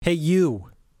Hey,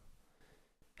 you.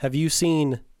 Have you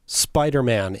seen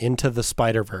Spider-Man Into the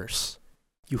Spider-Verse?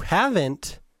 You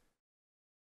haven't?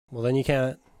 Well, then you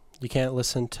can't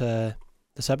listen to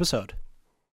this episode.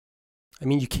 I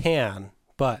mean, you can,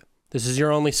 but this is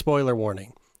your only spoiler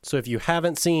warning. So if you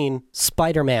haven't seen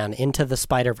Spider-Man Into the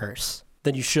Spider-Verse,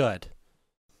 then you should.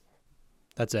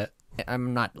 That's it.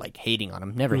 I'm not like hating on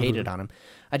him. Never hated on him.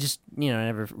 I just,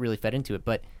 never really fed into it.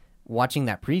 But watching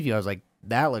that preview, I was like,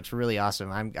 that looks really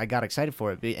awesome. I got excited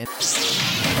for it. And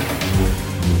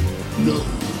No,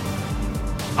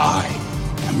 I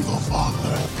am the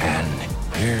Father. And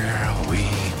here we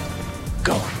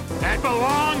go. That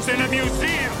belongs in a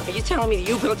museum. Are you telling me that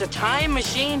you built a time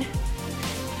machine?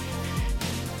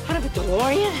 Out of a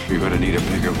DeLorean? You're gonna need a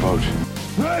bigger boat.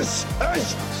 This is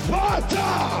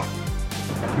Sparta!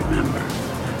 Remember,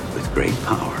 with great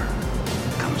power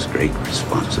comes great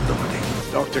responsibility.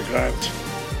 Dr. Grant,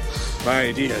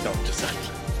 my dear Dr.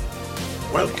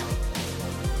 Sattler, welcome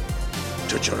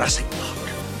to Jurassic Park.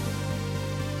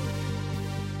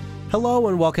 Hello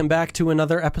and welcome back to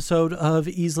another episode of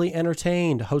Easily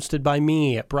Entertained, hosted by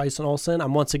me, Bryson Olson.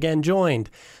 I'm once again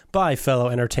joined by fellow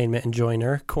entertainment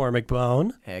enjoiner, Cormac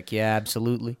Bone. heck yeah,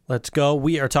 absolutely. Let's go.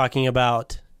 We are talking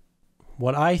about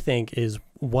what I think is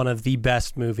one of the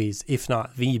best movies, if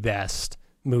not the best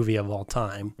movie of all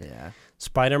time. Yeah.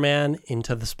 Spider-Man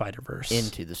Into the Spider-Verse.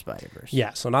 Into the Spider-Verse.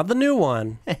 Yeah, so not the new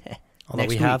one. Although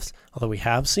we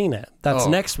have seen it. That's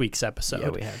next week's episode. Yeah,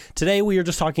 we have. Today we are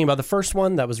just talking about the first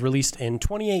one that was released in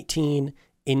 2018,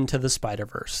 Into the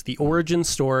Spider-Verse, the origin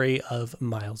story of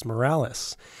Miles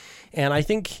Morales. And I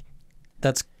think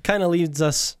that's kind of leads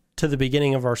us to the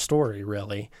beginning of our story,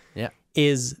 really. Yeah.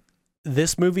 Is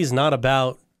this movie's not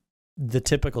about the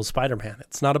typical Spider-Man.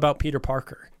 It's not about Peter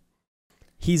Parker.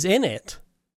 He's in it.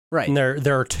 Right. And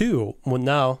there are two. Well,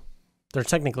 no, there are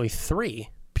technically three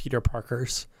Peter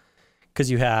Parkers.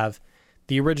 Because you have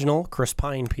the original Chris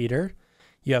Pine Peter,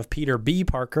 you have Peter B.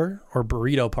 Parker, or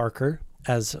Burrito Parker,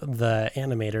 as the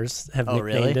animators have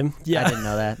nicknamed him. Yeah, I didn't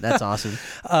know that. That's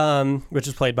awesome. Which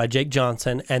is played by Jake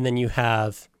Johnson, and then you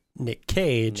have Nick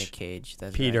Cage,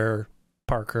 That's Peter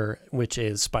Parker, which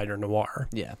is Spider-Noir.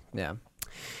 Right. Yeah.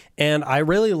 And I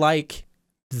really like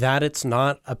that it's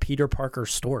not a Peter Parker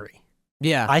story.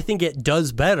 Yeah. I think it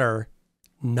does better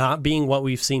not being what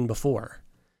we've seen before.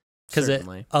 Because it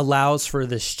allows for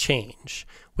this change.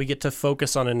 We get to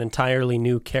focus on an entirely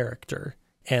new character.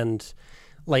 And,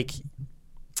 like,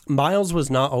 Miles was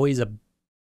not always a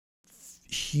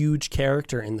huge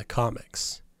character in the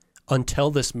comics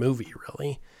until this movie,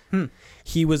 really.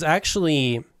 He was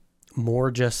actually more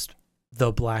just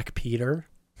the Black Peter.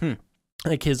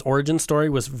 Like, his origin story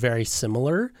was very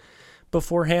similar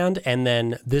beforehand. And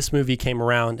then this movie came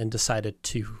around and decided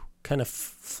to kind of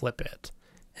flip it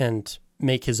and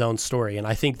make his own story, and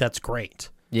I think that's great.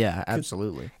 Yeah,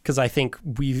 absolutely. Because I think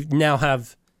we now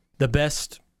have the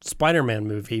best Spider-Man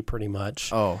movie, pretty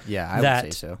much. Oh, yeah, I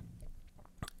would say so.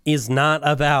 Is not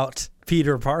about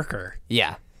Peter Parker.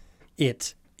 Yeah.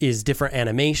 It is different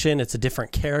animation. It's a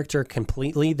different character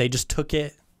completely. They just took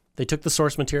it. They took the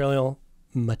source material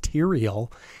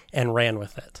and ran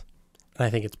with it. And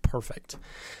I think it's perfect.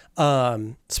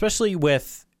 Especially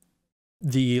with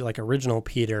the original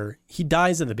Peter. He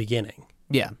dies at the beginning.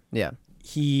 Yeah.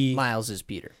 Miles is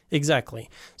Peter. Exactly.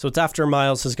 So it's after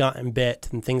Miles has gotten bit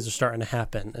and things are starting to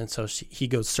happen. And so he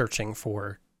goes searching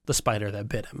for the spider that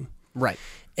bit him. Right.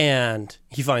 And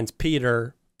he finds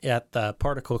Peter at the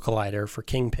particle collider for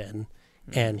Kingpin.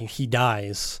 And he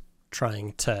dies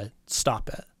trying to stop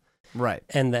it. Right.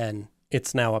 And then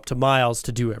it's now up to Miles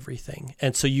to do everything.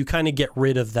 And so you kind of get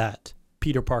rid of that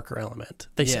Peter Parker element.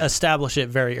 They establish it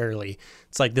very early.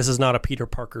 It's like, this is not a Peter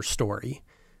Parker story.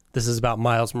 This is about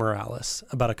Miles Morales,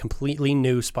 about a completely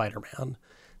new Spider-Man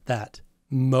that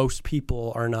most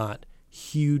people are not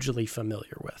hugely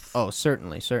familiar with. Oh,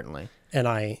 certainly. And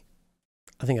I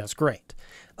think that's great.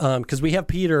 Because we have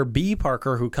Peter B.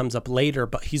 Parker who comes up later,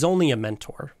 but he's only a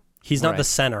mentor. He's not the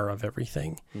center of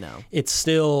everything. No. It's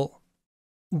still,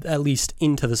 at least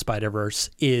Into the Spider-Verse,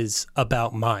 is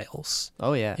about Miles.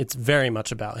 Oh, yeah. It's very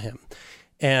much about him.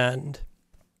 And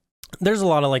there's a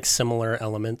lot of similar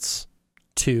elements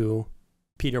to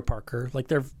Peter Parker.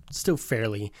 They're still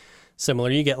fairly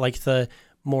similar. You get the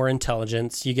more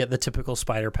intelligence. You get the typical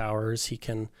spider powers. He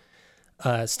can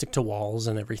stick to walls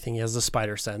and everything. He has the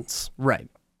spider sense. Right.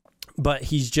 But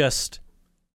he's just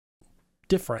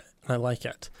different. And I like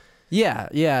it.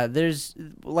 Yeah. There's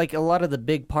a lot of the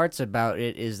big parts about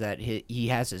it is that he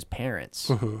has his parents,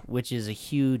 which is a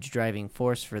huge driving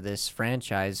force for this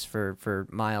franchise, for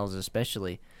Miles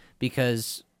especially,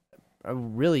 because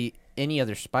really any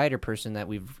other spider person that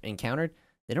we've encountered,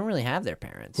 they don't really have their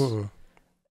parents. Mm-hmm.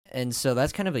 And so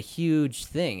that's kind of a huge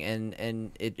thing,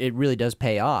 and it really does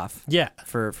pay off. Yeah.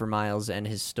 For Miles and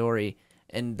his story,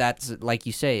 and that's like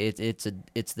you say,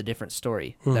 it's the different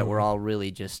story that we're all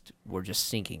really we're just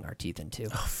sinking our teeth into.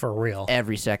 Oh, for real.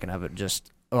 Every second of it,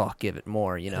 just give it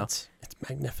more. It's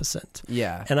magnificent.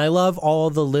 Yeah, and I love all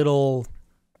the little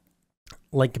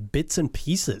like bits and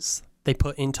pieces they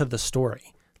put into the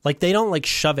story. Like, they don't, like,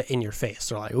 shove it in your face.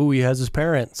 They're like, ooh, he has his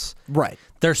parents. Right.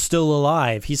 They're still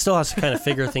alive. He still has to kind of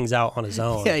figure things out on his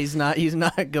own. Yeah, he's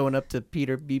not going up to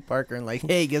Peter B. Parker and like,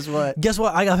 hey, guess what? Guess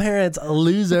what? I got parents. A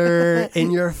loser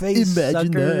in your face,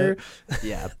 Imagine sucker. that.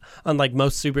 Yeah. Unlike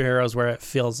most superheroes where it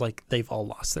feels like they've all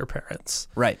lost their parents.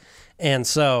 Right. And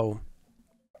so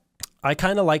I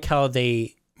kind of like how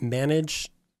they manage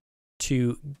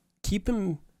to keep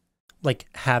him, like,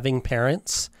 having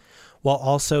parents while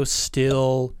also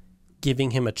still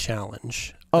giving him a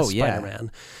challenge.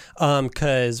 Spider-Man.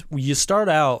 Because you start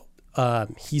out,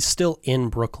 he's still in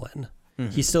Brooklyn. Mm-hmm.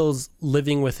 He still is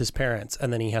living with his parents,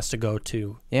 and then he has to go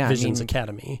to Vision's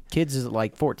Academy. Kids is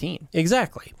like 14.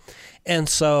 Exactly. And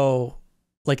so,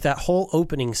 like, that whole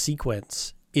opening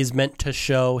sequence is meant to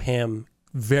show him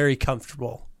very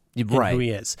comfortable in who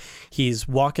he is. He's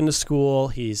walking to school.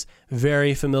 He's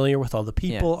very familiar with all the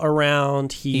people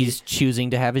around. He's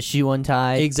choosing to have his shoe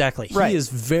untied. Exactly. Right. He is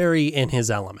very in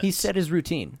his element. He set his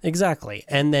routine. Exactly.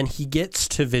 And then he gets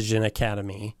to Vision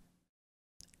Academy,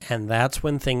 and that's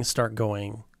when things start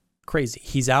going crazy.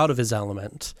 He's out of his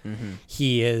element. Mm-hmm.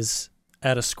 He is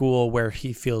at a school where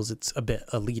he feels it's a bit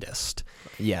elitist.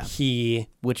 Yeah.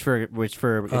 Which for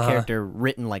a character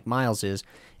written like Miles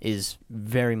is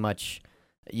very much,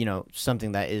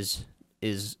 something that is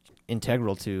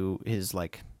integral to his,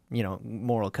 like,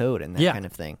 moral code and that kind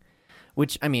of thing.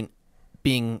 Which, I mean,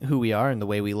 being who we are and the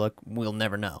way we look, we'll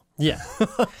never know. Yeah,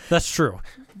 that's true.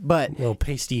 But little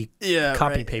pasty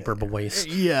copy paper boys.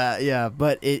 Yeah.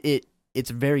 But it's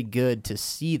very good to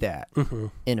see that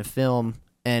in a film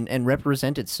and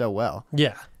represented so well.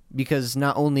 Yeah. Because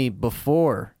not only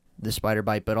before the spider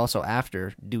bite, but also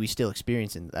after, do we still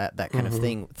experience that kind of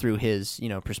thing through his,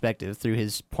 perspective, through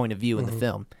his point of view in the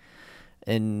film.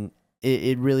 And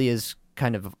it really is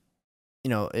kind of,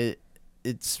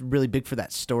 it's really big for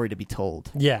that story to be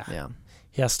told. Yeah.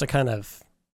 He has to kind of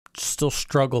still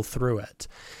struggle through it.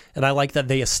 And I like that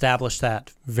they established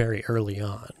that very early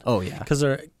on. Oh, yeah.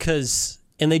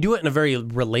 And they do it in a very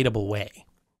relatable way.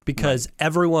 Because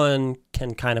everyone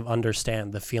can kind of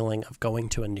understand the feeling of going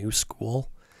to a new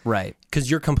school. Right. Because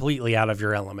you're completely out of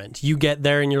your element. You get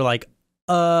there and you're like,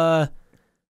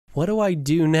 what do I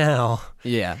do now?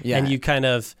 Yeah. And you kind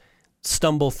of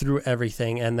stumble through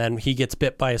everything. And then he gets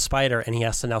bit by a spider and he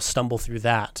has to now stumble through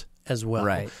that as well.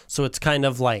 Right. So it's kind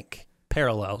of like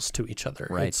parallels to each other.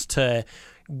 Right. It's to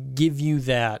give you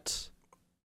that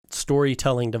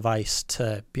storytelling device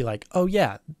to be like, oh,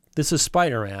 yeah, this is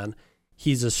Spider-Man.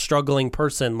 He's a struggling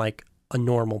person like a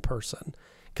normal person,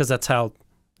 because that's how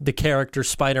the character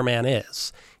Spider-Man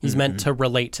is. He's meant to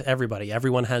relate to everybody.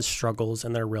 Everyone has struggles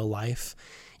in their real life.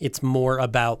 It's more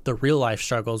about the real life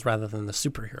struggles rather than the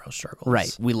superhero struggles.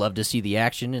 Right. We love to see the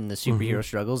action and the superhero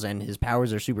struggles, and his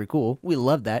powers are super cool. We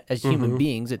love that. As human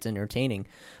beings, it's entertaining.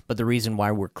 But the reason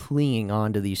why we're clinging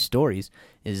on to these stories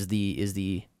is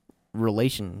the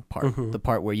relation part, the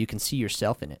part where you can see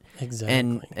yourself in it.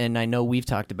 Exactly. And I know we've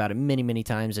talked about it many, many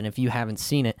times, and if you haven't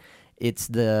seen it, it's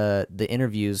the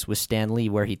interviews with Stan Lee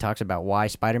where he talks about why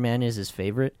Spider-Man is his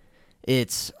favorite.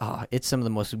 It's some of the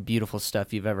most beautiful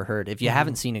stuff you've ever heard. If you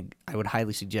haven't seen it, I would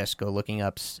highly suggest go looking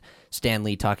up Stan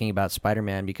Lee talking about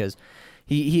Spider-Man, because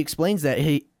he explains that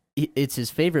it's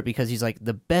his favorite because he's like,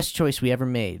 the best choice we ever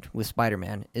made with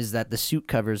Spider-Man is that the suit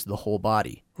covers the whole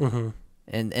body.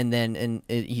 And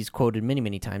he's quoted many,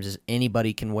 many times as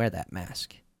anybody can wear that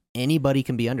mask. Anybody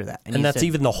can be under that. And that's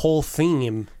even the whole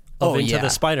theme of Into the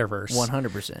Spider-Verse.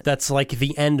 100%. That's like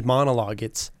the end monologue.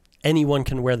 It's anyone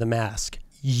can wear the mask.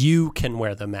 You can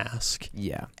wear the mask.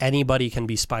 Yeah. Anybody can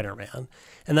be Spider-Man.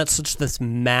 And that's such this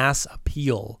mass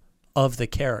appeal of the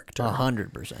character.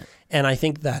 100%. And I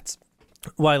think that's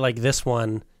why, like, this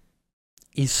one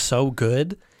is so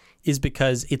good, is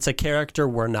because it's a character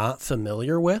we're not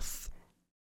familiar with.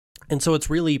 And so it's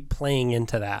really playing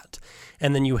into that.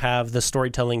 And then you have the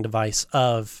storytelling device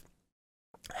of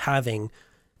having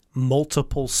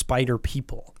multiple spider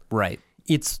people. Right.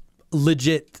 It's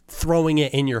legit throwing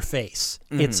it in your face.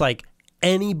 It's like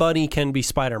anybody can be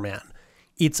Spider-Man.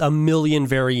 It's a million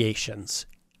variations.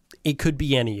 It could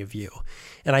be any of you.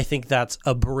 And I think that's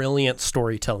a brilliant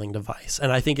storytelling device.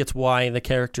 And I think it's why the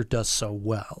character does so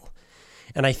well.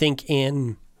 And I think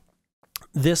in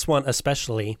this one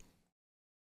especially,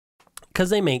 because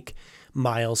they make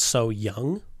Miles so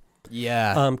young.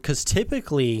 Yeah. Because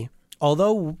typically,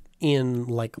 although in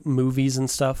like movies and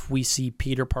stuff, we see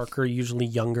Peter Parker usually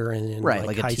younger and in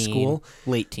like high a teen, school,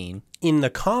 late teen. In the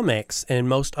comics and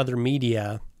most other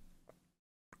media,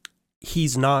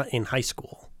 he's not in high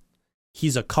school.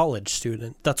 He's a college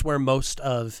student. That's where most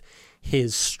of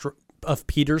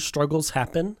Peter's struggles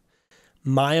happen.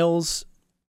 Miles,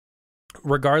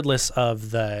 regardless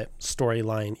of the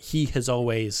storyline, he has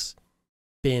always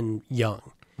been young.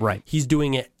 Right. He's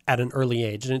doing it at an early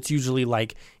age. And it's usually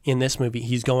like in this movie,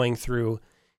 he's going through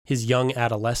his young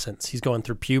adolescence. He's going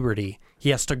through puberty. He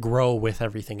has to grow with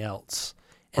everything else.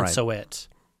 And so it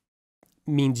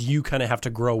means you kind of have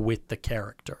to grow with the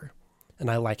character.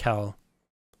 And I like how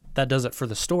that does it for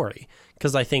the story.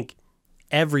 Because I think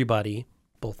everybody,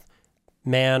 both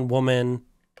man, woman,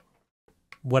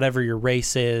 whatever your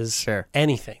race is,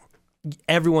 anything,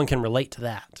 everyone can relate to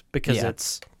that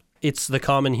because it's the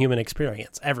common human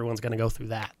experience. Everyone's going to go through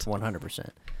that. 100%.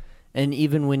 And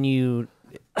even when you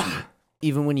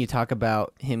talk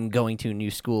about him going to a new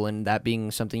school and that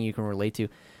being something you can relate to,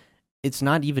 it's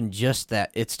not even just that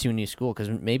it's to a new school, because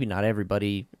maybe not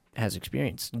everybody has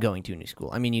experience going to a new school.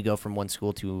 I mean, you go from one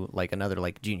school to like another,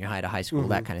 like junior high to high school,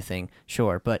 that kind of thing.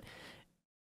 Sure. But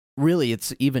really,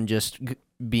 it's even just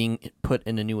being put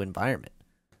in a new environment.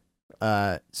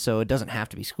 So it doesn't have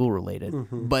to be school related,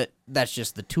 but that's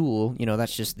just the tool,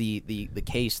 that's just the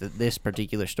case that this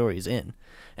particular story is in.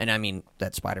 And I mean,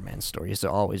 that Spider-Man story has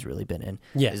always really been in,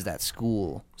 is that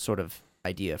school sort of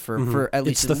idea for at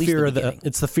least, it's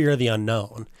the fear of the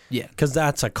unknown. Yeah. Cause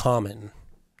that's a common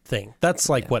thing. That's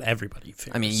like what everybody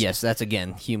feels. I mean, yes, that's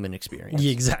again, human experience.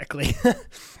 Yeah, exactly.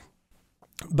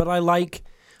 But I like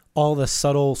all the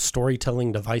subtle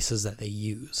storytelling devices that they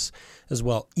use as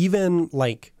well. Even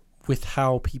like, with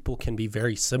how people can be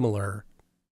very similar,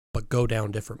 but go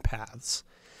down different paths.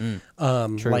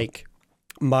 Like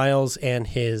Miles and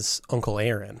his uncle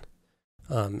Aaron.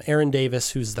 Aaron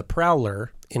Davis, who's the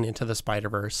Prowler in Into the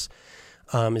Spider-Verse,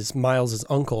 is Miles'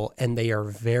 uncle, and they are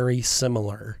very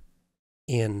similar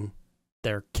in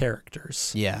their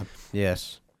characters. Yeah,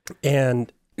 yes.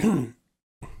 And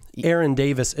Aaron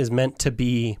Davis is meant to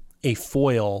be a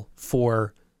foil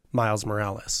for Miles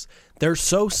Morales. They're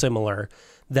so similar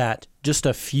that just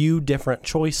a few different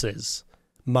choices,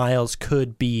 Miles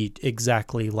could be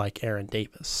exactly like Aaron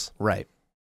Davis. Right.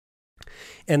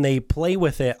 And they play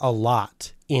with it a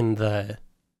lot in the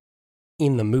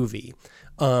movie,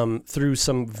 through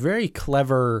some very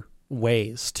clever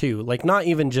ways too. Like not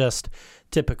even just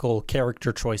typical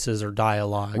character choices or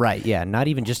dialogue. Right, yeah. Not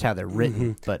even just how they're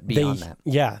written, but beyond that.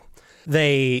 Yeah.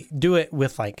 They do it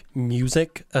with like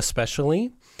music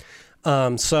especially.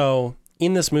 So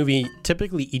in this movie,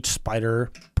 typically each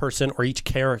spider person or each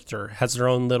character has their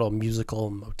own little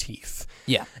musical motif.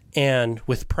 Yeah. And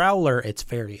with Prowler, it's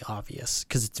very obvious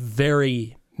because it's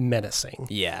very menacing.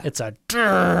 Yeah. It's a...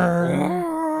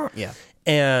 Yeah.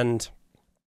 And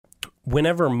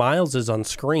whenever Miles is on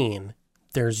screen,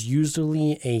 there's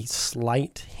usually a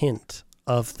slight hint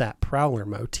of that Prowler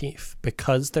motif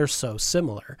because they're so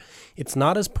similar. It's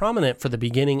not as prominent for the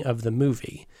beginning of the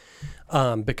movie.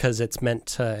 Because it's meant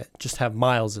to just have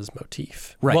Miles's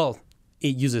motif. Right. Well,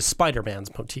 it uses Spider-Man's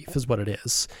motif is what it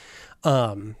is.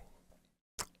 And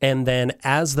then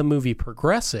as the movie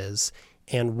progresses,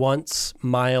 and once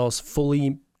Miles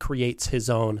fully creates his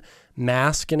own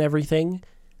mask and everything,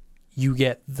 you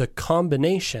get the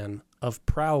combination of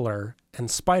Prowler and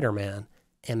Spider-Man,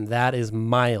 and that is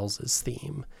Miles's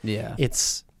theme. Yeah.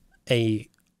 It's a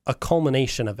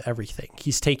culmination of everything.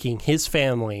 He's taking his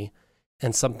family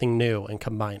and something new and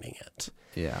combining it.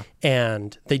 Yeah.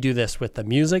 And they do this with the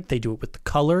music. They do it with the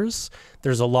colors.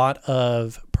 There's a lot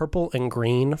of purple and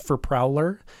green for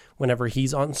Prowler whenever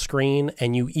he's on screen.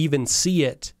 And you even see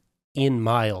it in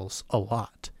Miles a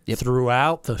lot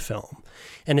throughout the film.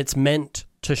 And it's meant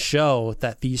to show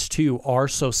that these two are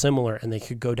so similar and they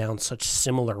could go down such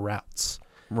similar routes.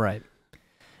 Right.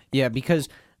 Yeah, because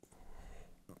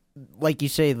like you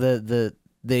say,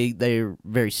 they're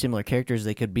very similar characters.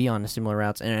 They could be on similar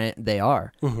routes, and they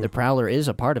are. The Prowler is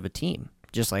a part of a team,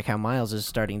 just like how Miles is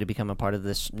starting to become a part of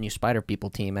this new Spider People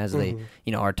team as they,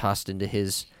 are tossed into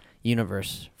his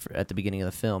universe at the beginning of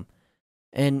the film.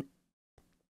 And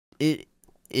it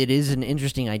is an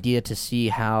interesting idea to see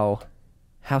how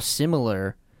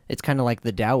similar. It's kind of like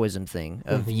the Taoism thing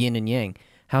of yin and yang.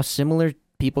 How similar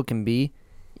people can be,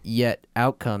 yet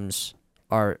outcomes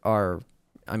are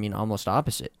almost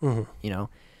opposite,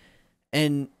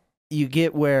 and you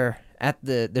get where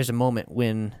there's a moment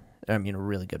when, a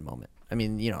really good moment.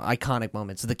 iconic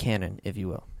moments, the canon, if you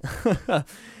will,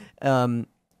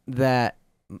 that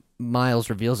Miles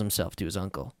reveals himself to his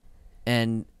uncle.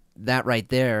 And that right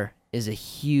there is a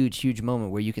huge, huge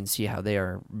moment where you can see how they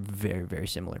are very, very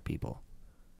similar people.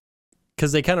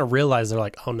 Because they kind of realize, they're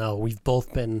like, oh no, we've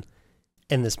both been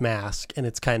in this mask, and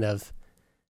it's kind of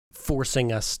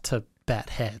forcing us to bat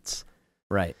heads.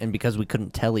 Right, and because we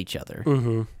couldn't tell each other,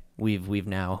 Mm-hmm. we've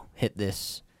now hit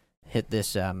this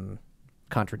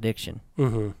contradiction.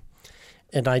 Mm-hmm.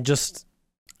 And I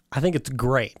think it's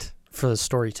great for the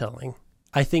storytelling.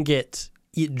 I think it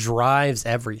drives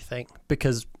everything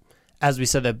because, as we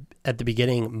said at the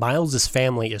beginning, Miles'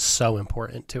 family is so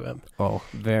important to him. Oh,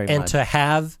 very And much. to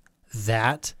have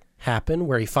that happen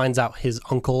where he finds out his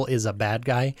uncle is a bad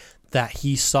guy that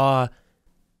he saw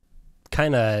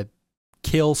kind of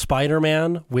kill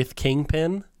Spider-Man with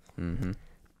Kingpin Mm-hmm.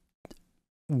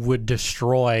 would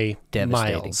destroy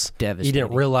Devastating. Miles. Devastating. He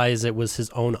didn't realize it was his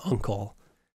own uncle,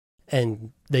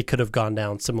 and they could have gone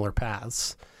down similar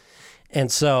paths.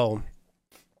 And so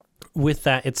with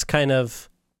that, it's kind of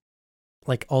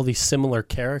like all these similar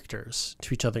characters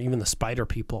to each other, even the spider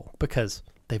people, because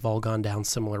they've all gone down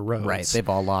similar roads. Right, they've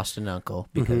all lost an uncle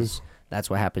because that's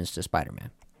what happens to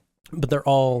Spider-Man. But they're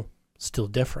all still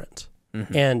different.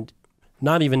 Mm-hmm. And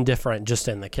not even different just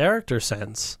in the character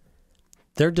sense.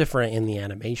 They're different in the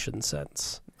animation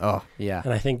sense. Oh, yeah.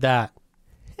 And I think that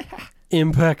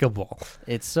impeccable.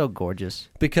 It's so gorgeous.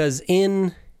 Because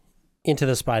in Into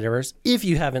the Spider-Verse, if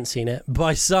you haven't seen it,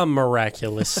 by some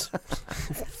miraculous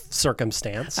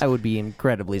circumstance. I would be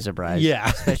incredibly surprised. Yeah.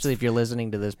 Especially if you're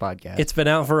listening to this podcast. It's been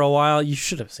out for a while. You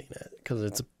should have seen it because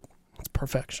it's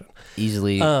perfection.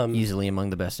 Easily among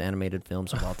the best animated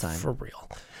films of all time. For real.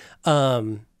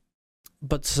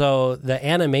 But so the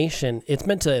animation, it's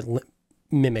meant to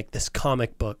mimic this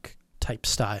comic book type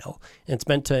style. And it's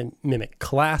meant to mimic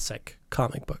classic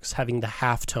comic books, having the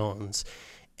halftones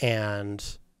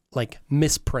and like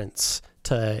misprints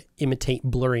to imitate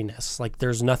blurriness. Like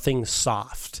there's nothing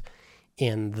soft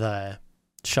in the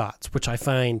shots, which I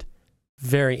find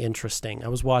very interesting. I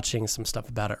was watching some stuff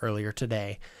about it earlier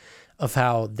today of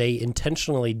how they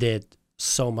intentionally did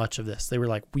so much of this. They were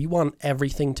like, we want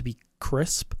everything to be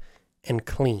crisp and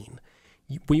clean.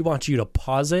 We want you to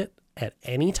pause it at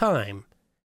any time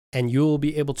and you will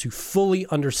be able to fully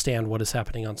understand what is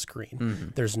happening on screen. Mm-hmm.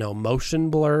 There's no motion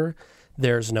blur.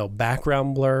 There's no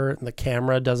background blur. The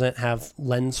camera doesn't have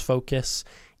lens focus.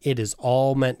 It is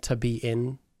all meant to be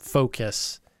in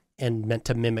focus and meant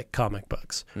to mimic comic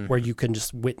books where you can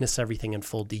just witness everything in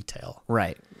full detail.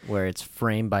 Right, where it's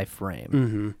frame by frame.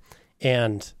 Mm-hmm.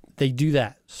 And they do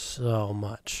that so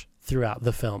much throughout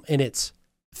the film, and it's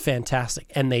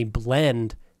fantastic. And they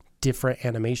blend different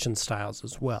animation styles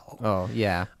as well. Oh,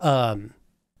 yeah.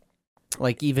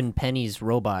 Like even Penny's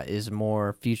robot is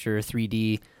more future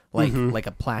 3D, like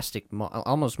a plastic,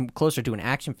 almost closer to an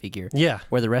action figure. Yeah.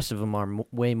 Where the rest of them are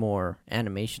way more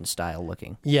animation style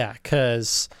looking. Yeah,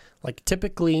 because like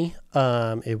typically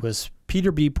it was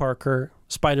Peter B. Parker,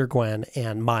 Spider-Gwen,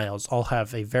 and Miles all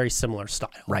have a very similar style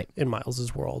in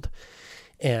Miles's world.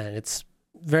 And it's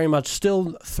very much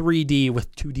still 3D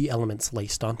with 2D elements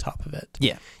laced on top of it.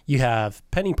 Yeah. You have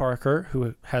Penny Parker,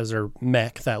 who has her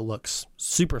mech that looks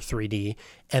super 3D,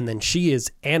 and then she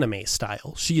is anime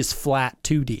style. She is flat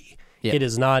 2D. Yeah. It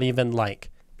is not even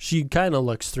like, she kind of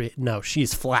looks 3D. No,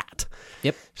 she's flat.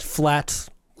 Yep. Flat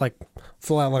like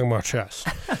my chest.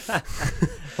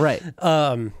 Right.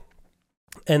 And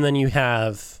then you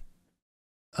have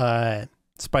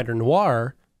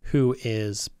Spider-Noir, who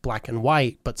is black and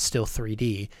white, but still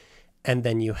 3D. And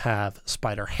then you have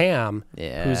Spider-Ham,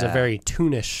 who's a very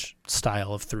toonish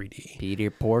style of 3D. Peter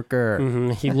Porker.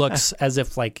 Mm-hmm. He looks as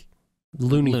if like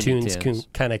Looney Tunes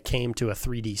kind of came to a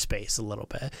 3D space a little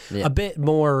bit. Yeah. A bit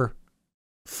more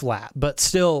flat, but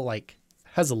still like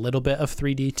has a little bit of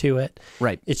 3D to it.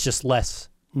 Right. It's just less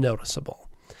noticeable.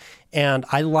 And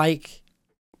I like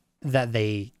that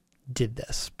they did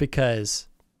this because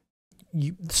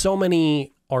so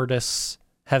many artists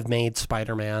have made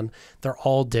Spider-Man. They're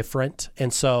all different.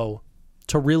 And so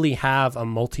to really have a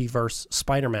multiverse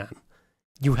Spider-Man,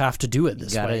 you have to do it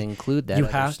this way. You got to include that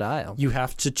other style. You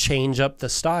have to change up the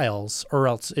styles or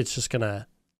else it's just going to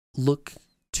look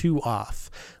too off.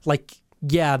 Like,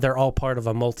 yeah, they're all part of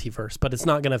a multiverse, but it's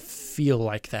not going to feel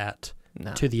like that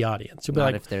to the audience. You'll be not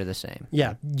like, if they're the same.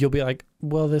 Yeah, you'll be like,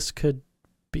 well, this could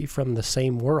be from the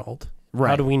same world.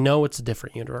 Right. How do we know it's a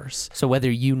different universe? So whether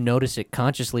you notice it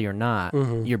consciously or not,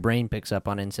 your brain picks up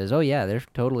on it and says, oh yeah, they're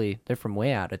from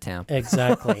way out of town.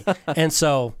 Exactly. And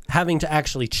so having to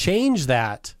actually change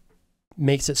that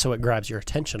makes it so it grabs your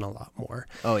attention a lot more.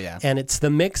 Oh yeah. And it's the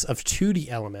mix of 2D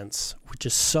elements, which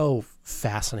is so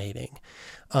fascinating.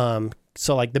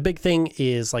 So like the big thing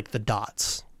is like the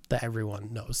dots that everyone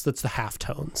knows. That's the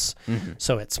halftones. Mm-hmm.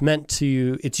 So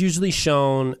it's usually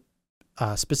shown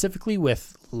specifically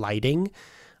with lighting.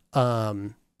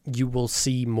 You will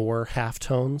see more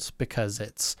halftones because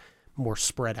it's more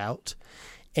spread out.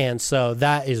 And so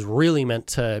that is really meant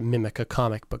to mimic a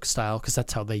comic book style, because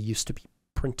that's how they used to be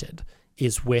printed,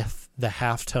 is with the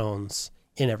halftones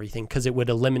in everything, because it would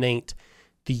eliminate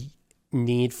the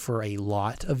need for a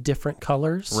lot of different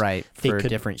colors. Right, for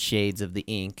different shades of the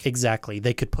ink. Exactly.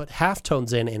 They could put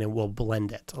halftones in and it will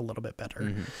blend it a little bit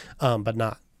better, but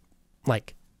not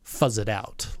like fuzz it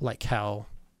out like how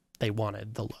they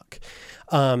wanted the look.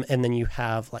 And then you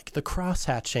have like the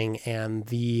cross-hatching and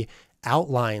the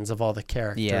outlines of all the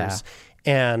characters. Yeah.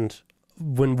 And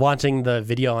when watching the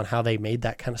video on how they made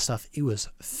that kind of stuff, it was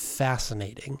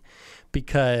fascinating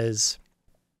because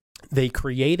they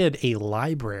created a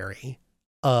library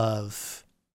of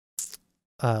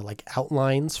like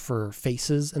outlines for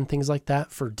faces and things like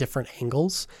that for different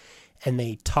angles. And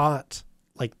they taught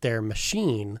like their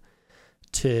machine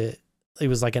it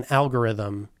was like an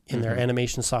algorithm in their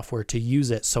animation software to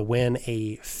use it. So when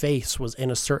a face was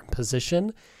in a certain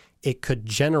position, it could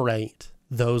generate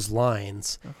those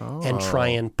lines and try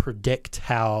and predict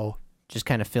how... Just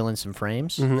kind of fill in some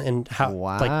frames? And how,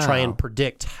 like, try and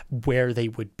predict where they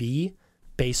would be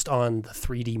based on the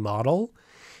 3D model.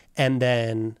 And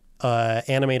then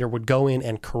animator would go in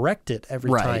and correct it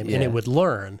every time, and it would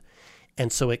learn.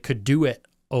 And so it could do it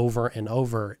over and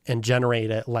over and generate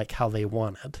it like how they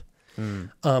wanted.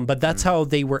 But that's how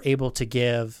they were able to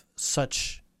give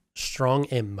such strong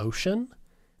emotion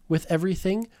with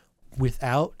everything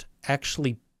without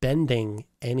actually bending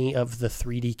any of the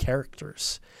 3D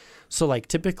characters. So like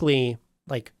typically,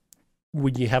 like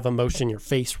when you have emotion, your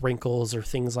face wrinkles or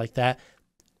things like that,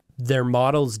 their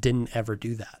models didn't ever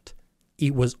do that.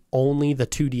 It was only the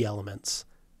 2D elements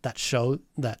that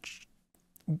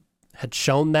had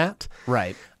shown that.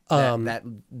 Right. That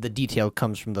the detail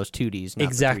comes from those 2Ds, not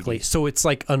exactly. The 3Ds. So it's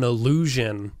like an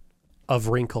illusion of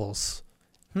wrinkles,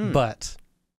 but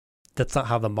that's not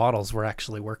how the models were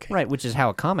actually working. Right, which is how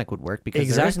a comic would work,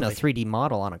 because there is no 3D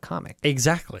model on a comic.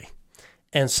 Exactly.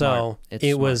 And so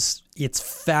it's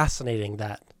fascinating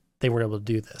that they were able to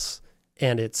do this.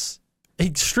 And it's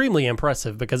extremely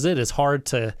impressive because it is hard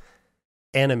to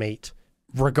animate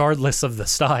regardless of the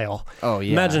style. Oh,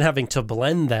 yeah. Imagine having to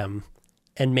blend them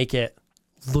and make it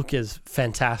look as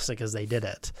fantastic as they did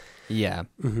it. Yeah.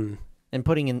 Mm-hmm. And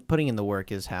putting in the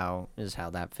work is how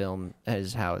that film how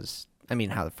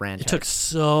the franchise. It took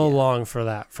so long for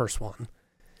that first one.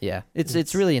 Yeah,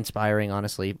 it's really inspiring,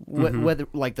 honestly. Whether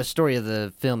like the story of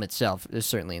the film itself is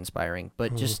certainly inspiring,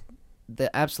 but just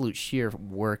the absolute sheer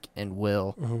work and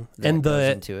will that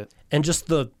goes into it, and just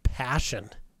the passion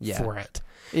for it.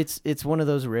 It's one of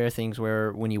those rare things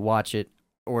where when you watch it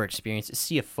or experience it,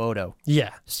 see a photo,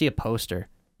 see a poster,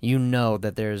 you know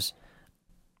that there's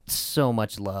so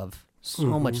much love.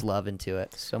 So much love into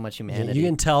it, so much humanity. You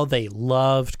can tell they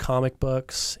loved comic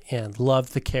books and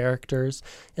loved the characters.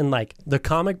 And like the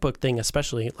comic book thing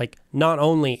especially, like not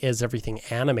only is everything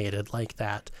animated like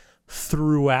that,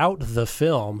 throughout the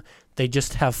film, they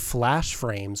just have flash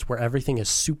frames where everything is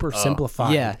super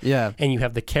simplified. Yeah. And you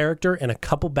have the character and a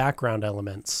couple background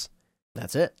elements.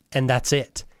 That's it. And that's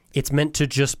it. It's meant to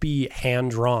just be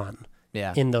hand-drawn.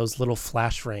 Yeah. In those little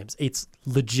flash frames. It's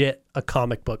legit a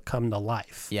comic book come to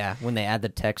life. Yeah, when they add the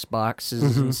text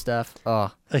boxes and stuff.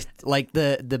 Oh, like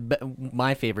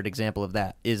my favorite example of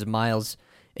that is Miles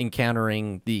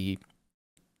encountering the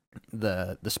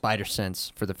spider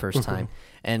sense for the first time.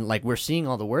 And like we're seeing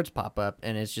all the words pop up,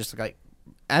 and it's just like,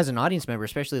 as an audience member,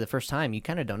 especially the first time, you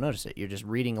kind of don't notice it. You're just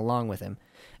reading along with him.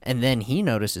 And then he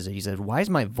notices it. He says, "Why is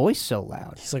my voice so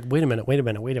loud?" He's like, wait a minute.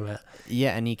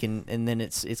 Yeah, and then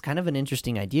it's kind of an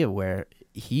interesting idea where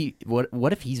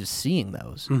what if he's seeing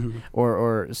those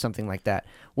or something like that,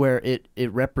 where it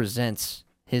represents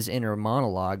his inner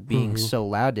monologue being so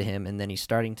loud to him, and then he's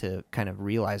starting to kind of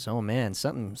realize, oh man,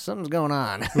 something's going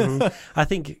on.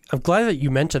 I'm glad that you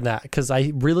mentioned that, because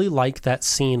I really like that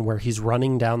scene where he's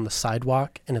running down the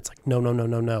sidewalk and it's like, no,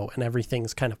 and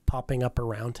everything's kind of popping up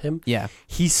around him. Yeah.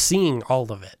 He's seeing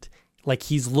all of it. Like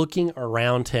he's looking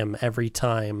around him every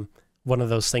time one of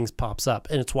those things pops up.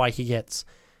 And it's why he gets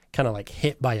kind of like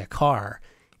hit by a car,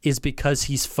 is because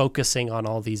he's focusing on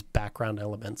all these background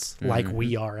elements like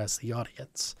we are as the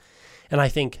audience. And I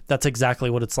think that's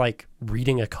exactly what it's like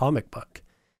reading a comic book.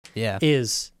 Yeah.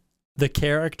 Is the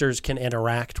characters can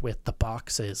interact with the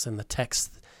boxes and the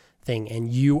text thing,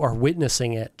 and you are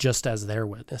witnessing it just as they're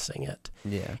witnessing it.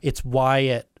 Yeah. It's why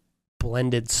it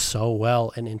blended so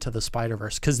well and Into the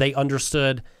Spider-Verse, because they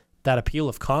understood that appeal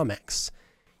of comics.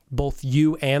 Both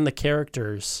you and the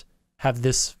characters have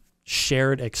this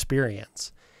shared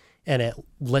experience, and it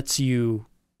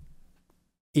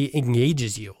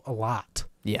engages you a lot.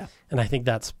 Yeah. And I think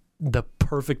that's the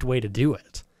perfect way to do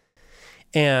it.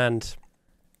 And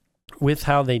with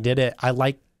how they did it,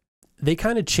 they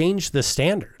kind of changed the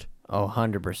standard. Oh,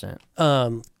 100%.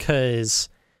 Because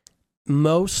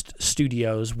most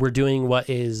studios were doing what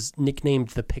is nicknamed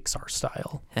the Pixar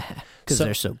style. Because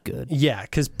they're so good. Yeah,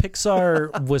 because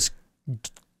Pixar was...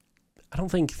 I don't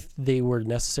think they were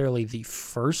necessarily the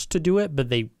first to do it, but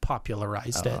they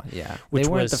popularized it. Yeah. Which they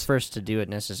weren't was the first to do it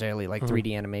necessarily, like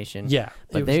 3D animation. Yeah.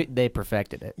 But they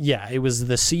perfected it. Yeah, it was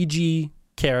the CG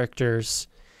characters,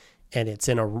 and it's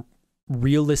in a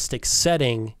realistic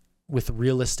setting with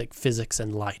realistic physics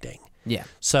and lighting. Yeah.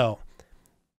 So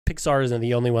Pixar isn't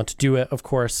the only one to do it. Of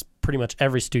course, pretty much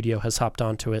every studio has hopped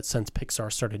onto it since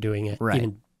Pixar started doing it. Right.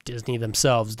 Even Disney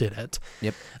themselves did it.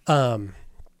 Yep.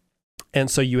 And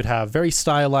so you would have very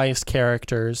stylized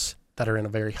characters that are in a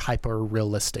very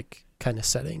hyper-realistic kind of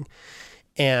setting.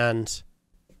 And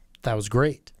that was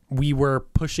great. We were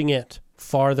pushing it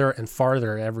farther and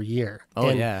farther every year. Oh,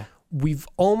 and yeah. we've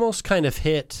almost kind of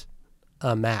hit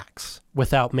a max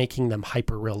without making them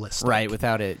hyper-realistic. Right,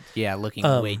 without it, looking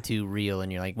way too real. And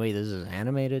you're like, wait, this is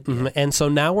animated? Mm-hmm. And so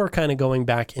now we're kind of going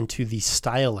back into the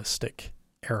stylistic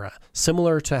era,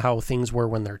 similar to how things were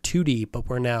when they're 2D, but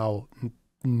we're now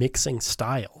mixing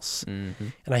styles. Mm-hmm.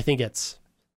 And I think it's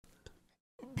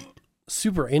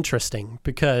super interesting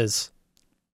because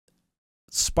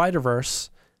Spider-Verse,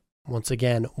 once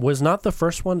again, was not the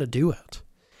first one to do it.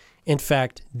 In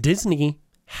fact, Disney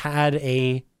had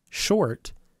a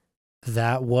short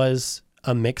that was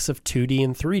a mix of 2D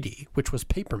and 3D, which was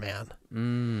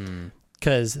Paperman.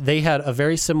 Because they had a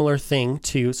very similar thing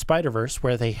to Spider-Verse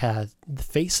where they had the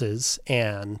faces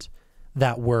and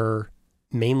that were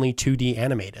mainly 2D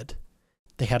animated.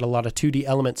 They had a lot of 2D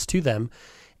elements to them,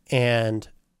 and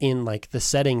in like the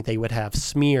setting they would have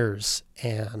smears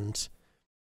and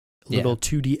little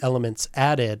 2D elements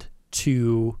added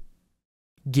to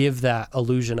give that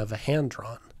illusion of a hand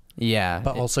drawn. Yeah.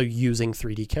 But also using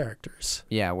 3D characters.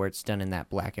 Yeah, where it's done in that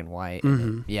black and white.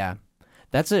 Mm-hmm. Yeah.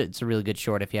 It's a really good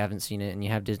short if you haven't seen it and you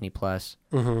have Disney Plus.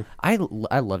 Mm-hmm.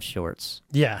 I love shorts.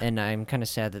 Yeah. And I'm kind of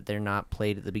sad that they're not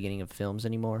played at the beginning of films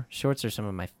anymore. Shorts are some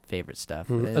of my favorite stuff.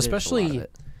 Mm-hmm. Especially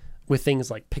with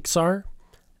things like Pixar,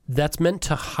 that's meant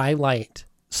to highlight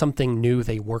something new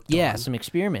they worked on. Yeah, some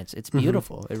experiments. It's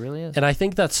beautiful. It really is. And I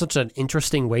think that's such an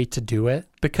interesting way to do it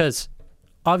because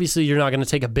obviously you're not going to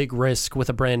take a big risk with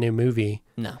a brand new movie.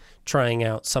 No. Trying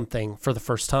out something for the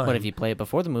first time. But if you play it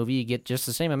before the movie, you get just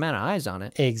the same amount of eyes on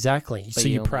it. Exactly. But so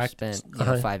you practice.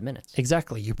 Spent, 5 minutes.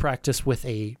 Exactly. You practice with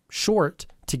a short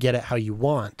to get it how you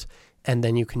want, and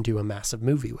then you can do a massive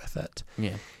movie with it.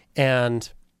 Yeah.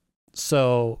 And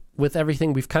so with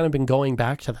everything, we've kind of been going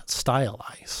back to that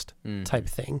stylized type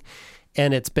thing,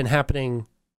 and it's been happening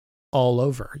all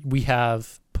over. We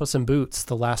have Puss in Boots,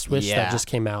 The Last Wish that just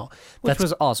came out. Which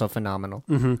was also phenomenal.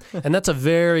 Mm-hmm. And that's a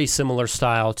very similar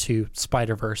style to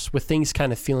Spider-Verse, with things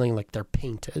kind of feeling like they're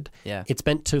painted. Yeah. It's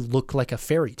meant to look like a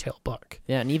fairy tale book.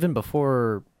 Yeah, and even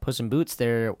before Puss in Boots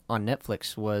there on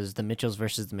Netflix was The Mitchells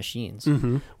versus the Machines,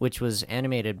 which was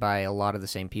animated by a lot of the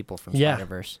same people from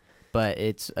Spider-Verse. But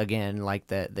it's, again, like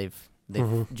that they've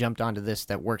jumped onto this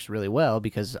that works really well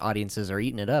because audiences are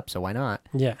eating it up, so why not?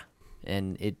 Yeah.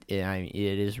 And it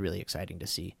is really exciting to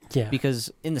see. Yeah.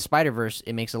 Because in the Spider-Verse,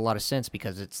 it makes a lot of sense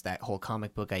because it's that whole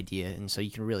comic book idea, and so you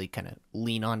can really kind of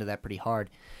lean onto that pretty hard,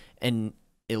 and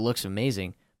it looks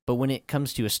amazing. But when it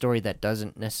comes to a story that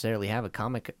doesn't necessarily have a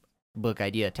comic book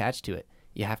idea attached to it,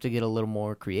 you have to get a little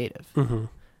more creative,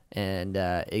 and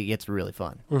it gets really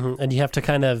fun. And you have to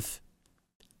kind of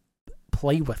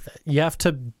play with it. You have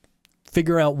to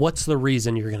figure out what's the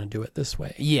reason you're going to do it this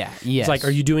way. Yeah, yes. It's like,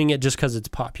 are you doing it just because it's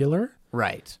popular?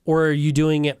 Right. Or are you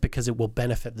doing it because it will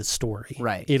benefit the story?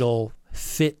 Right. It'll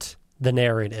fit the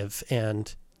narrative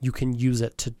and you can use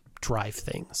it to drive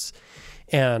things.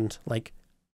 And like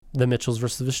the Mitchells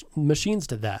versus the Machines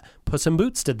did that. Puss in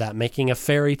Boots did that, making a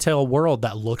fairy tale world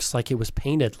that looks like it was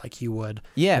painted like you would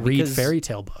read fairy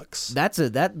tale books.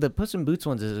 The Puss in Boots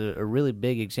ones is a really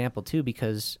big example too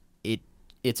because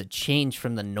it's a change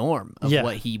from the norm of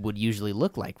what he would usually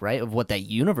look like, right? Of what that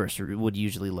universe would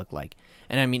usually look like.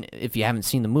 And I mean, if you haven't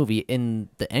seen the movie, in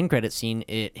the end credit scene,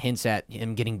 it hints at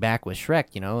him getting back with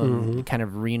Shrek, and kind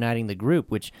of reuniting the group,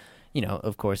 which,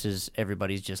 of course, is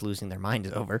everybody's just losing their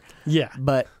minds over. Yeah.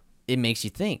 But it makes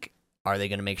you think, are they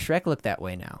going to make Shrek look that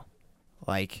way now?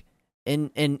 Like,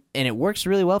 And it works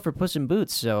really well for Puss in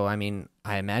Boots, so I mean,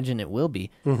 I imagine it will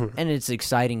be. And it's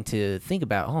exciting to think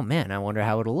about, oh man, I wonder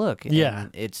how it'll look. Yeah.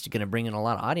 And it's going to bring in a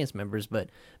lot of audience members, but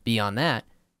beyond that,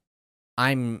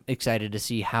 I'm excited to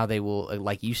see how they will,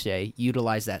 like you say,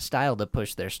 utilize that style to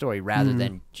push their story rather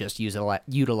than just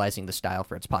utilizing the style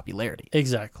for its popularity.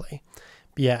 Exactly.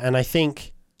 Yeah, and I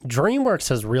think DreamWorks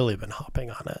has really been hopping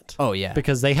on it. Oh, yeah.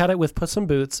 Because they had it with Puss in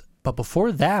Boots, but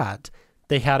before that,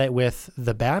 they had it with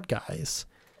The Bad Guys.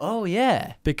 Oh,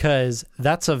 yeah. Because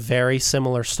that's a very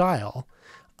similar style.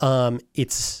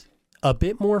 It's a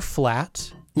bit more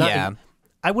flat.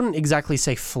 I wouldn't exactly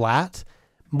say flat,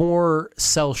 more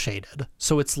cel-shaded.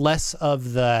 So it's less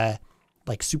of the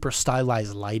like super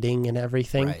stylized lighting and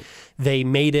everything. Right. They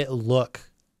made it look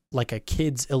like a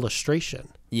kid's illustration.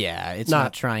 Yeah, it's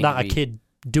not trying to be... a kid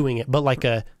doing it, but like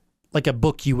a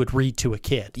book you would read to a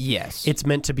kid. Yes. It's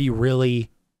meant to be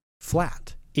really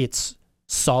flat. It's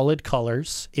solid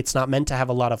colors. It's not meant to have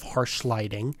a lot of harsh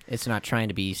lighting. It's not trying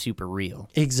to be super real.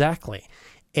 Exactly.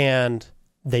 And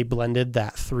they blended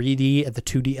that 3D and the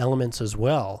 2D elements as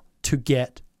well to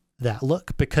get that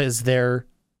look because they're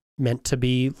meant to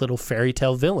be little fairy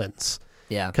tale villains.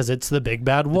 Yeah. Because it's the big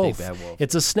bad wolf.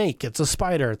 It's a snake. It's a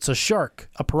spider. It's a shark,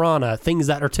 a piranha, things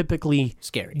that are typically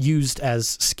scary, used as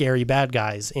scary bad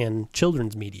guys in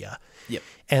children's media. Yep.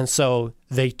 And so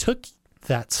they took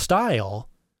that style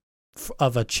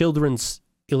of a children's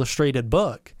illustrated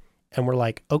book and were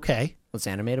like, okay, let's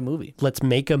animate a movie. Let's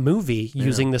make a movie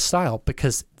using this style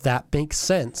because that makes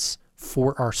sense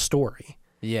for our story.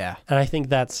 Yeah. And I think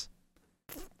that's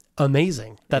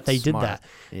amazing that they did that.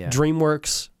 Yeah.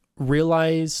 DreamWorks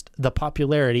realized the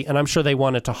popularity, and I'm sure they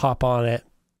wanted to hop on it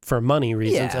for money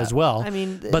reasons as well. I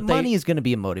mean, but money is going to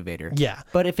be a motivator. Yeah.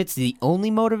 But if it's the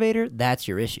only motivator, that's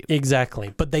your issue.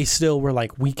 Exactly. But they still were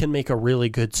like, we can make a really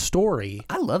good story.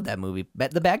 I love that movie.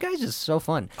 The Bad Guys is so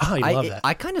fun. Oh, I love that.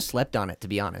 I kind of slept on it, to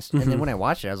be honest. And then when I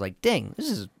watched it, I was like, dang, this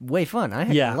is way fun.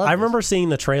 I remember seeing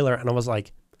the trailer, and I was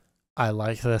like, I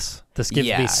like this. This gives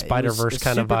me Spider-Verse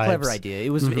kind of vibes. Super clever idea. It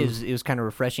was kind of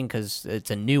refreshing because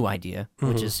it's a new idea,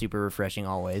 which is super refreshing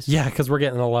always. Yeah, because we're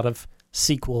getting a lot of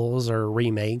sequels or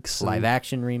remakes. Live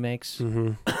action remakes.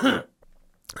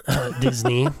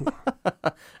 Disney.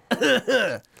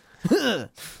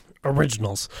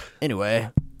 Originals. Anyway.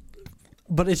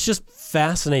 But it's just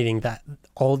fascinating that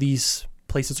all these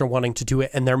places are wanting to do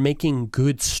it, and they're making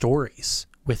good stories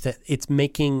with it. It's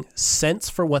making sense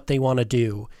for what they want to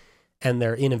do, and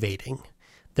they're innovating.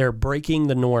 They're breaking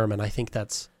the norm, and I think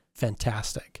that's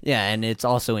fantastic. Yeah, and it's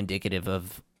also indicative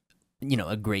of,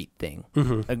 a great thing.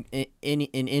 In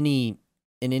any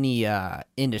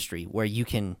industry where you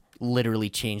can literally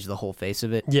change the whole face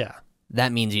of it. Yeah.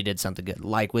 That means you did something good.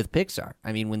 Like with Pixar.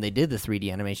 I mean, when they did the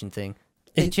 3D animation thing,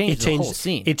 it changed the whole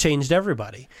scene. It changed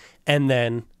everybody. And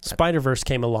then Spider-Verse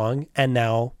came along, and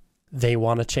now they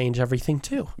want to change everything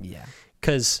too. Yeah.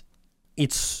 Because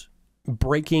it's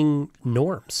breaking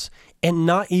norms. And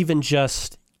not even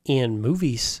just in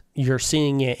movies. You're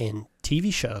seeing it in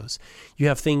TV shows. You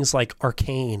have things like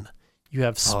Arcane. You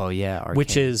have Arcane.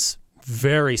 Which is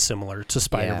very similar to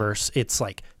Spider-Verse. Yeah. It's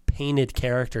like painted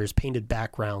characters, painted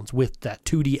backgrounds with that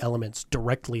 2D elements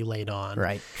directly laid on.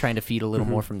 Right. Trying to feed a little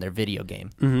more from their video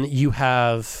game. You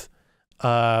have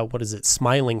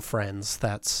Smiling Friends,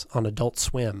 that's on Adult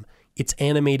Swim. It's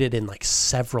animated in like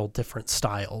several different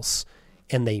styles,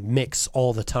 and they mix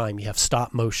all the time. You have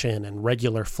stop motion and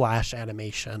regular flash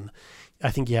animation.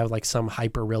 I think you have like some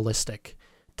hyper realistic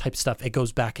type stuff. It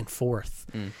goes back and forth.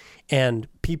 And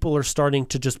people are starting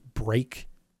to just break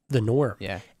the norm.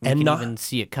 Yeah. You can even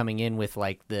see it coming in with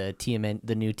like the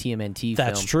new TMNT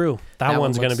That's film. true. That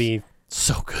one's going to be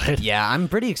so good. Yeah, I'm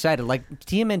pretty excited. Like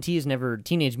TMNT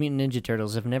Teenage Mutant Ninja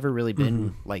Turtles have never really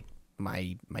been like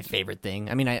my favorite thing.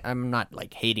 I mean, I'm not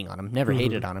like hating on them. Never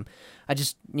hated on them. I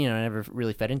just, never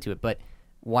really fed into it. But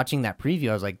watching that preview,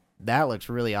 I was like, that looks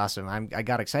really awesome. I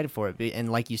got excited for it. And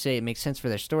like you say, it makes sense for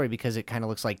their story because it kind of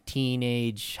looks like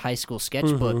teenage high school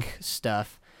sketchbook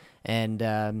stuff. And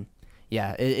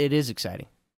it is exciting.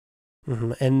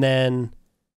 And then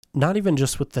not even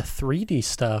just with the 3D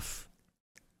stuff,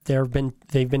 they've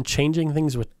been changing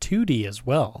things with 2D as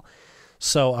well.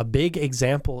 So a big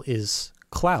example is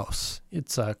Klaus.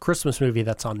 It's a Christmas movie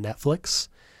that's on Netflix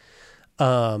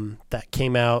that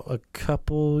came out a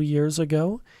couple years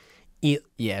ago.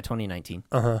 2019.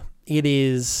 It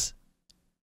is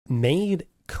made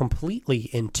completely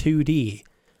in 2D,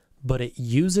 but it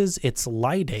uses its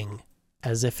lighting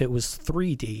as if it was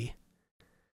 3D.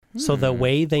 So the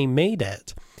way they made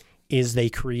it is they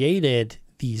created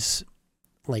these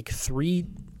like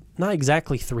not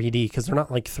exactly 3D because they're not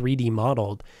like 3D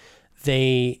modeled.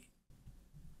 They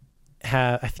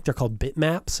have, I think they're called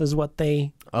bitmaps is what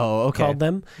they called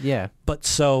them. Yeah. But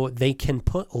so they can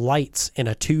put lights in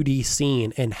a 2D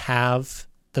scene and have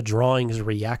the drawings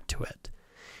react to it.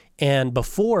 And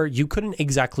before, you couldn't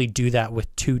exactly do that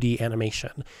with 2D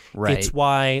animation. Right. It's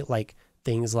why like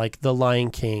things like The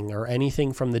Lion King or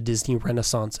anything from the Disney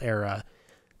Renaissance era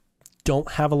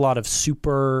don't have a lot of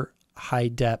super high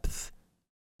depth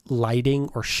lighting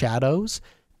or shadows,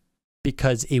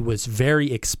 because it was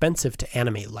very expensive to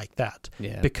animate like that.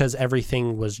 Yeah. Because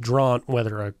everything was drawn,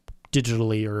 whether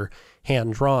digitally or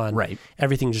hand drawn, Right.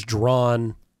 everything's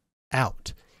drawn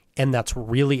out. And that's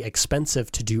really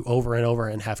expensive to do over and over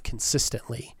and have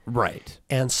consistently. Right.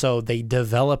 And so they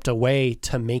developed a way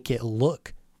to make it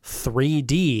look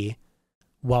 3D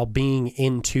while being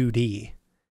in 2D.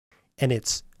 And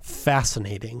it's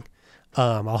fascinating.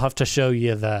 I'll have to show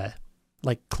you the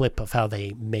clip of how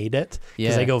they made it,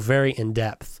 because they go very in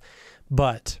depth.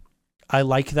 But I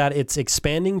like that it's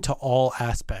expanding to all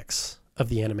aspects of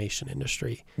the animation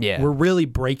industry. Yeah. We're really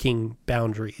breaking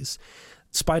boundaries.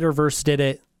 Spider-Verse did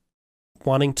it,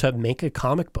 wanting to make a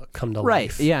comic book come to life.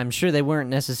 Right. Yeah, I'm sure they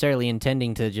weren't necessarily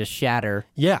intending to just shatter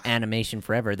animation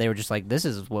forever. They were just like, this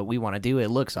is what we want to do. It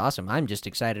looks awesome. I'm just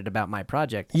excited about my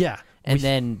project. Yeah. And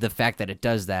then the fact that it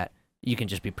does that, you can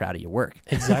just be proud of your work.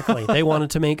 Exactly. They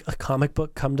wanted to make a comic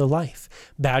book come to life.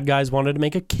 Bad Guys wanted to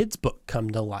make a kid's book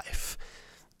come to life.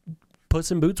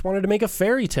 Puss in Boots wanted to make a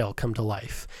fairy tale come to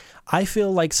life. I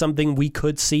feel like something we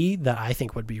could see that I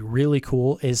think would be really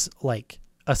cool is like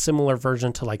a similar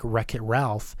version to like Wreck-It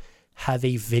Ralph, have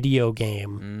a video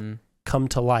game come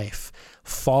to life,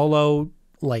 follow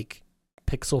like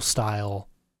pixel style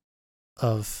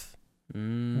of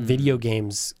video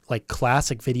games, like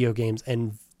classic video games,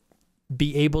 and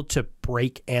be able to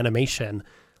break animation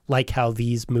like how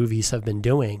these movies have been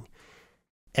doing,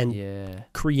 and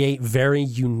create very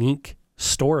unique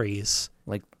stories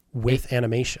like with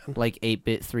animation, like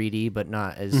 8-bit 3D, but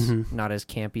not as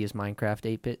campy as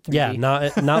Minecraft 8-bit 3D. Yeah,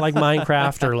 not like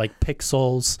Minecraft or like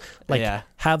Pixels. Like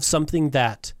have something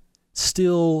that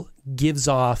still gives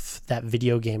off that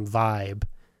video game vibe,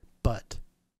 but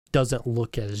doesn't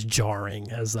look as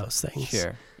jarring as those things.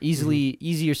 Sure.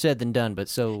 Easier said than done, but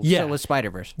so was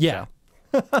Spider-Verse. Yeah.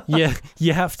 Yeah,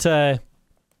 you have to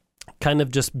kind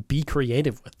of just be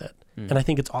creative with it. And I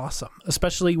think it's awesome,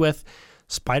 especially with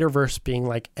Spider-Verse being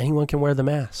like, anyone can wear the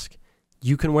mask.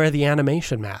 You can wear the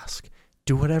animation mask.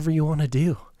 Do whatever you want to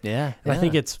do. Yeah. And I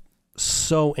think it's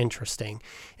so interesting.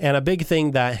 And a big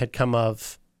thing that had come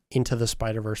of Into the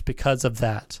Spider-Verse because of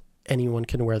that, anyone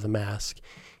can wear the mask,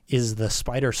 is the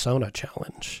Spider-Sona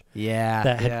challenge. Yeah.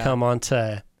 That had come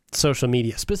onto social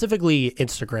media, specifically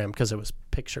Instagram, because it was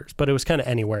pictures, but it was kind of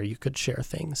anywhere you could share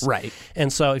things. Right.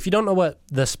 And so if you don't know what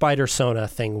the Spider-Sona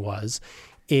thing was,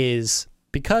 is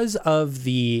because of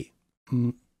the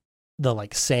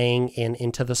like saying in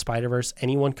Into the Spider-Verse,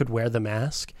 anyone could wear the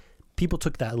mask, people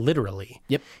took that literally.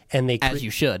 Yep. And they as you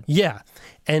should. Yeah.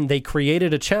 And they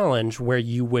created a challenge where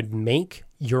you would make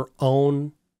your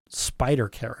own spider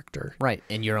character. Right.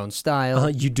 In your own style.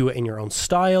 You do it in your own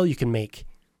style. You can make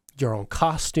your own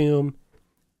costume,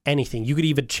 anything. You could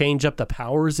even change up the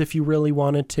powers if you really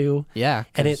wanted to. Yeah.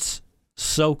 And it's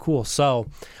so cool. So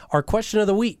our question of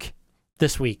the week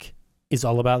this week is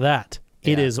all about that.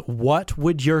 It is, what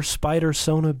would your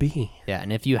Spider-Sona be? Yeah,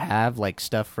 and if you have like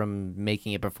stuff from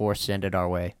making it before, send it our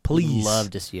way. Please. We'd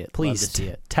love to see it. Please love to see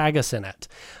it. Tag us in it.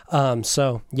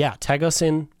 So yeah, tag us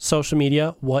in social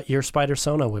media what your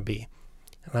Spider-Sona would be.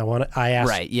 And I asked.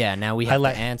 Right, yeah, now we have to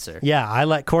answer. Yeah, I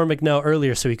let Cormac know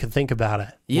earlier so he could think about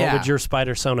it. Yeah. What would your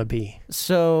Spider-Sona be?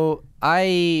 So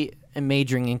I am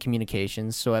majoring in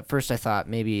communications, so at first I thought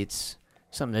maybe it's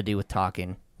something to do with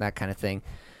talking, that kind of thing.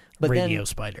 But Radio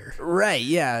spider. Right,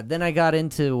 yeah. Then I got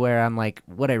into where I'm like,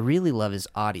 what I really love is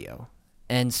audio.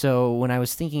 And so when I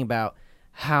was thinking about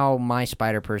how my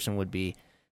spider person would be,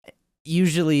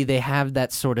 usually they have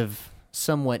that sort of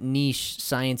somewhat niche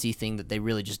sciencey thing that they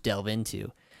really just delve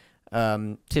into.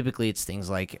 Typically it's things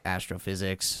like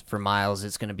astrophysics. For Miles,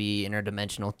 it's going to be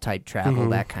interdimensional type travel,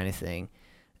 that kind of thing.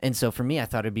 And so for me, I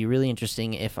thought it'd be really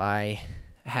interesting if I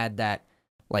had that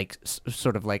like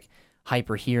sort of like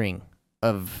hyper hearing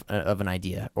of an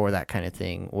idea or that kind of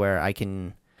thing, where I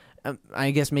can, I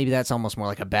guess maybe that's almost more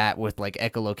like a bat with like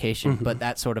echolocation, but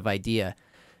that sort of idea,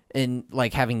 and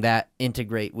like having that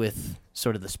integrate with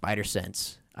sort of the spider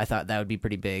sense. I thought that would be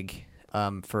pretty big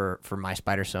for my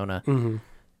Spider-Sona.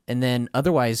 And then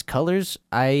otherwise colors,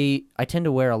 I tend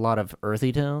to wear a lot of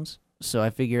earthy tones, so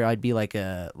I figure I'd be like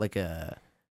a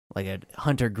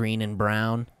hunter green and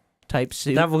brown type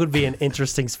suit. That would be an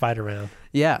interesting Spider-Man.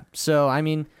 Yeah. So I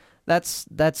mean,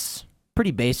 that's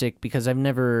pretty basic because I've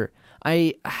never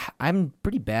I'm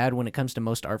pretty bad when it comes to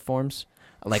most art forms.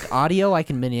 Like audio, I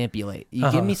can manipulate.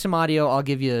 You give me some audio, I'll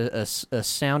give you a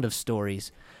sound of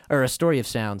stories, or a story of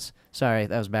sounds. Sorry,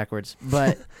 that was backwards.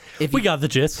 But if we got the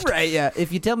gist, right? Yeah.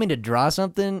 If you tell me to draw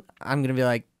something, I'm gonna be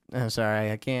like, oh,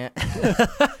 sorry, I can't.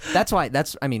 That's why.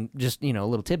 I mean, just a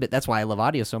little tidbit. That's why I love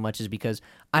audio so much, is because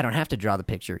I don't have to draw the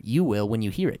picture. You will when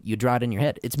you hear it. You draw it in your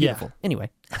head. It's beautiful. Yeah.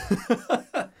 Anyway.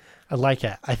 I like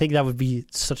it. I think that would be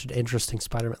such an interesting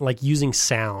Spider-Man, like using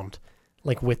sound.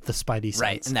 Like with the Spidey sense.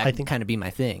 Right, and that I think kind of be my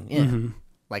thing. Yeah. Mm-hmm.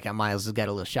 Like how Miles has got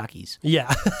a little shockies.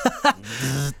 Yeah.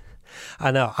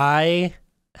 I know. I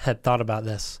had thought about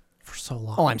this for so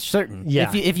long. Oh, I'm certain.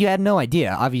 Yeah. If you had no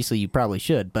idea, obviously you probably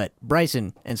should, but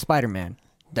Bryson and Spider-Man,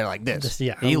 they're like this.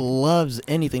 Yeah. He loves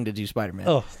anything to do Spider-Man.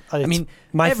 Oh, I mean,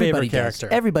 my favorite character.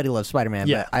 Everybody loves Spider-Man,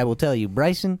 but I will tell you,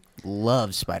 Bryson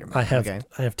loves Spider-Man. I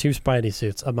have 2 Spidey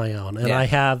suits of my own,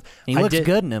 and He looks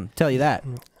good in them, tell you that.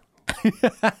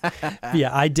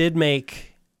 Yeah, I didn't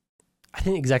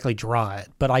exactly draw it,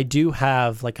 but I do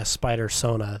have like a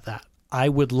Spider-Sona that I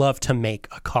would love to make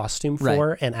a costume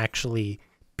for and actually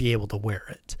be able to wear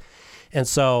it. And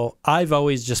so I've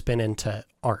always just been into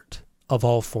art of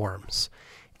all forms.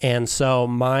 And so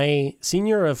my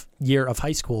senior year of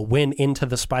high school, when Into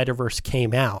the Spider-Verse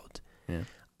came out,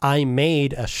 I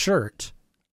made a shirt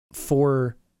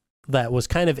for that was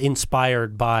kind of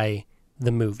inspired by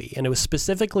the movie, and it was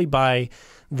specifically by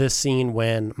the scene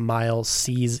when Miles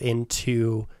sees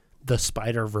into the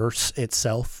Spider-Verse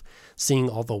itself, seeing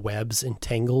all the webs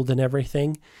entangled and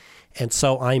everything. And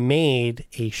so I made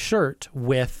a shirt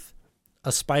with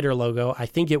a spider logo. I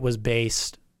think it was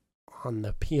based on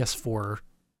the PS4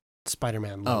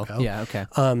 Spider-Man logo. Oh, yeah, okay.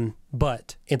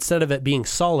 But instead of it being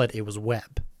solid, it was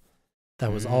web.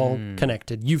 That was all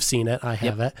connected. You've seen it. I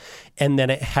have it. And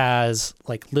then it has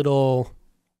like little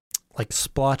like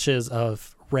splotches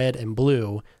of red and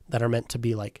blue that are meant to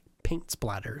be like paint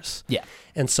splatters. Yeah.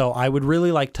 And so I would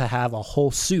really like to have a whole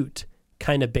suit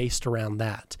kind of based around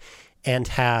that and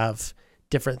have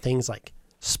different things like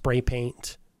spray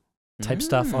paint type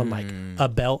stuff on like a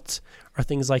belt or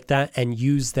things like that, and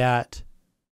use that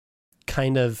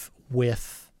kind of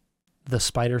with the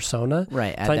Spider-Sona.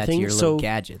 Right, add that to your little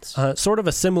gadgets. Sort of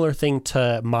a similar thing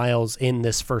to Miles in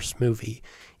this first movie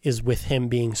is with him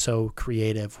being so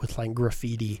creative with like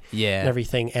graffiti and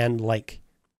everything, and like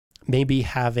maybe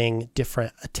having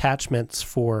different attachments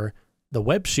for the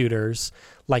web shooters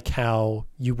like how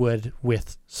you would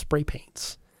with spray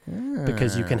paints.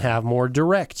 Because you can have more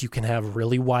direct, you can have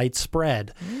really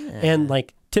widespread. And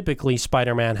like typically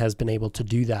Spider-Man has been able to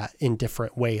do that in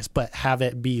different ways, but have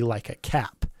it be like a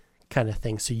cap kind of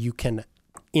thing so you can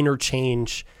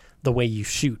interchange the way you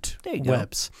shoot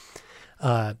webs.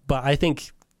 But I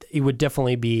think it would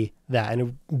definitely be that.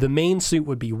 And the main suit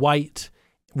would be white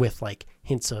with like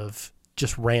hints of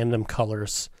just random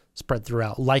colors spread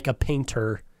throughout, like a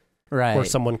painter or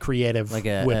someone creative like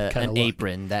would an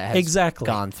apron that has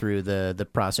gone through the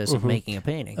process of making a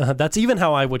painting. That's even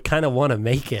how I would kind of want to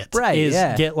make it. Right, is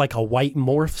get like a white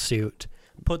morph suit,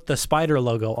 put the spider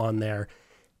logo on there,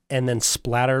 and then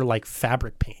splatter like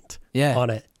fabric paint on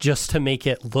it just to make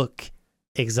it look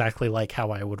exactly like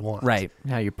how I would want. Right,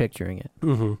 how you're picturing it.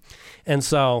 Mm-hmm. And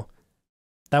so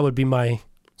that would be my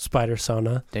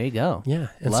Spider-Sona. There you go. Yeah.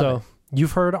 And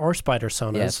you've heard our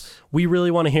Spider-Sonas. Yes. We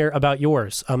really want to hear about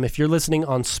yours. If you're listening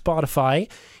on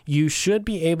Spotify, you should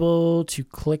be able to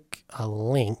click a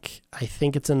link. I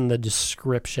think it's in the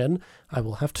description. I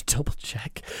will have to double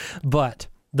check. But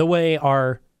the way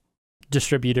our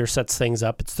distributor sets things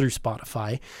up, it's through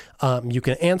Spotify. You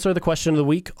can answer the question of the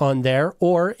week on there,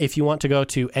 or if you want to go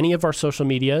to any of our social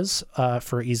medias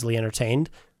for Easily Entertained,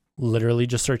 literally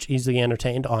just search Easily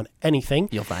Entertained on anything.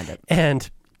 You'll find it. And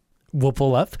we'll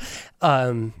pull up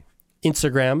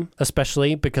Instagram,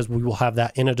 especially because we will have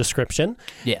that in a description.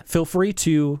 Yeah. Feel free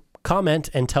to comment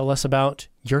and tell us about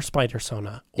your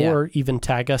Spider-Sona, or even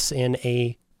tag us in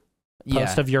a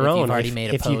post of your own. You've already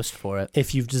made a post for it.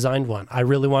 If you've designed one. I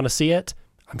really want to see it.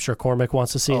 I'm sure Cormac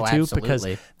wants to see it too, because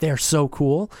they're so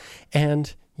cool.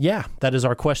 And yeah, that is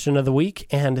our question of the week.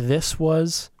 And this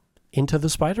was Into the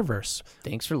Spider-Verse.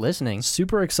 Thanks for listening.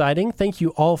 Super exciting. Thank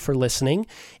you all for listening.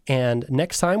 And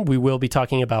next time we will be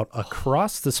talking about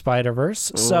Across the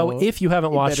Spider-Verse. So if you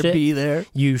haven't watched it, be there.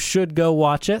 You should go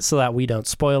watch it so that we don't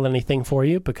spoil anything for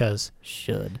you, because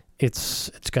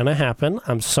it's going to happen.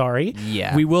 I'm sorry.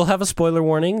 Yeah. We will have a spoiler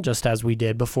warning just as we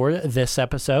did before this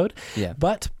episode. Yeah.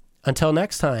 But until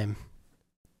next time,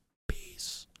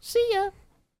 peace. See ya.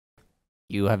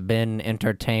 You have been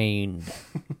entertained.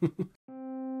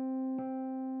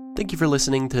 Thank you for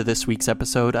listening to this week's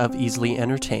episode of Easily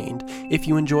Entertained. If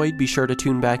you enjoyed, be sure to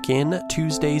tune back in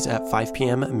Tuesdays at 5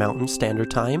 p.m. Mountain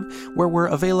Standard Time, where we're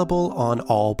available on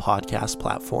all podcast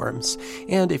platforms.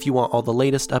 And if you want all the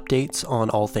latest updates on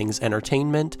all things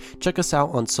entertainment, check us out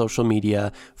on social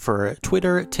media for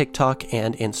Twitter, TikTok,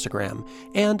 and Instagram.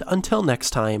 And until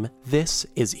next time, this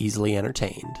is Easily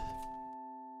Entertained.